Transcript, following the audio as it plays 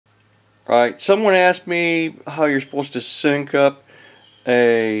Right, someone asked me how you're supposed to sync up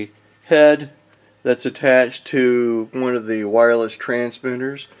a head that's attached to one of the wireless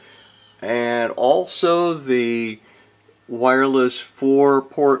transmitters and also the wireless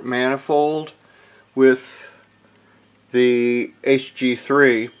 4-port manifold with the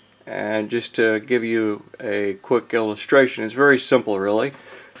HG3. And just to give you a quick illustration, it's very simple really.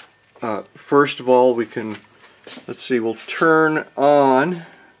 First of all, we'll turn on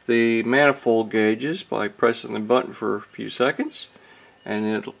the manifold gauges by pressing the button for a few seconds, and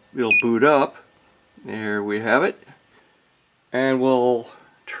it'll boot up. There we have it. And we'll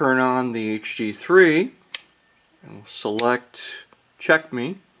turn on the HG3 and we'll select check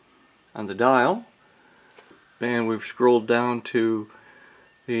me on the dial, and we've scrolled down to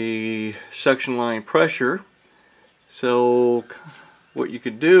the suction line pressure. So what you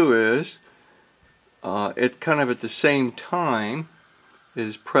could do is it kind of at the same time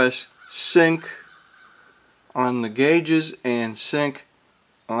is press sync on the gauges and sync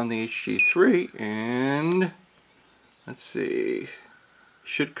on the HG3, and let's see,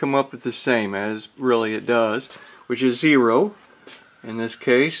 should come up with the same as really it does, which is 0 in this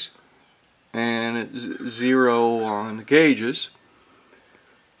case, and it's 0 on the gauges.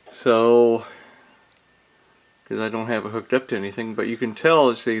 So, because I don't have it hooked up to anything, but you can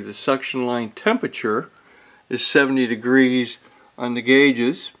tell, see, the suction line temperature is 70 degrees on the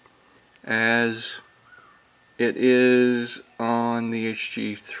gauges as it is on the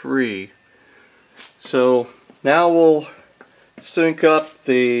HG3. So now we'll sync up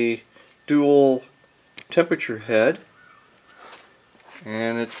the dual temperature head,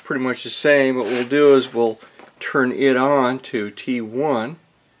 and it's pretty much the same. What we'll do is we'll turn it on to T1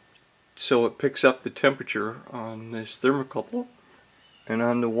 so it picks up the temperature on this thermocouple, and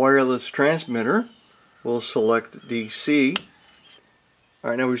on the wireless transmitter we'll select DC.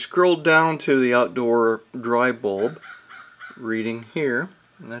 Alright, now we scrolled down to the outdoor dry bulb reading here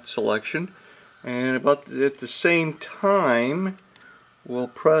in that selection, and about at the same time we'll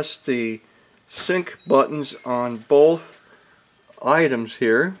press the sync buttons on both items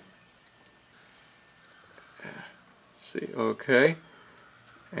here. See, okay,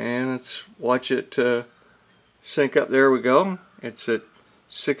 and let's watch it sync up. There we go. It's at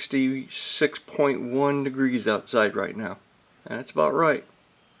 66.1 degrees outside right now. That's about right.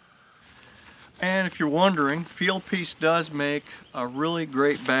 And if you're wondering, Fieldpiece does make a really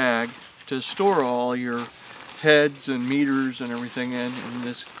great bag to store all your heads and meters and everything in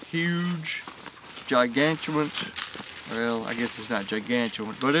this huge, gigantuan, well, I guess it's not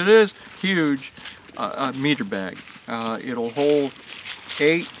gigantuan, but it is huge meter bag. It'll hold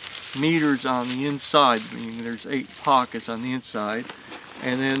 8 meters on the inside, meaning there's 8 pockets on the inside,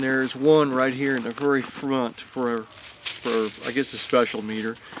 and then there's one right here in the very front for I guess a special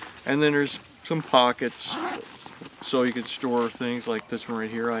meter, and then there's some pockets so you can store things like this one right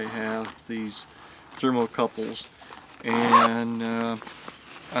here. I have these thermocouples, and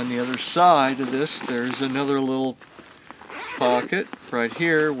on the other side of this there's another little pocket right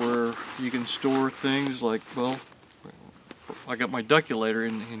here where you can store things like, well, I got my duculator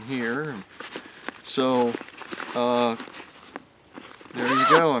in here, and so there you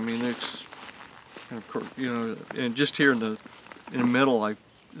go. I mean, it's, of course, you know, and just here in the middle,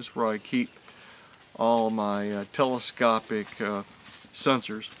 is where I keep all my telescopic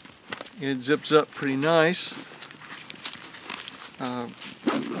sensors. It zips up pretty nice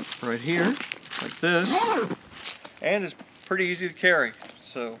right here, like this, and it's pretty easy to carry.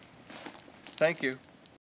 So, thank you.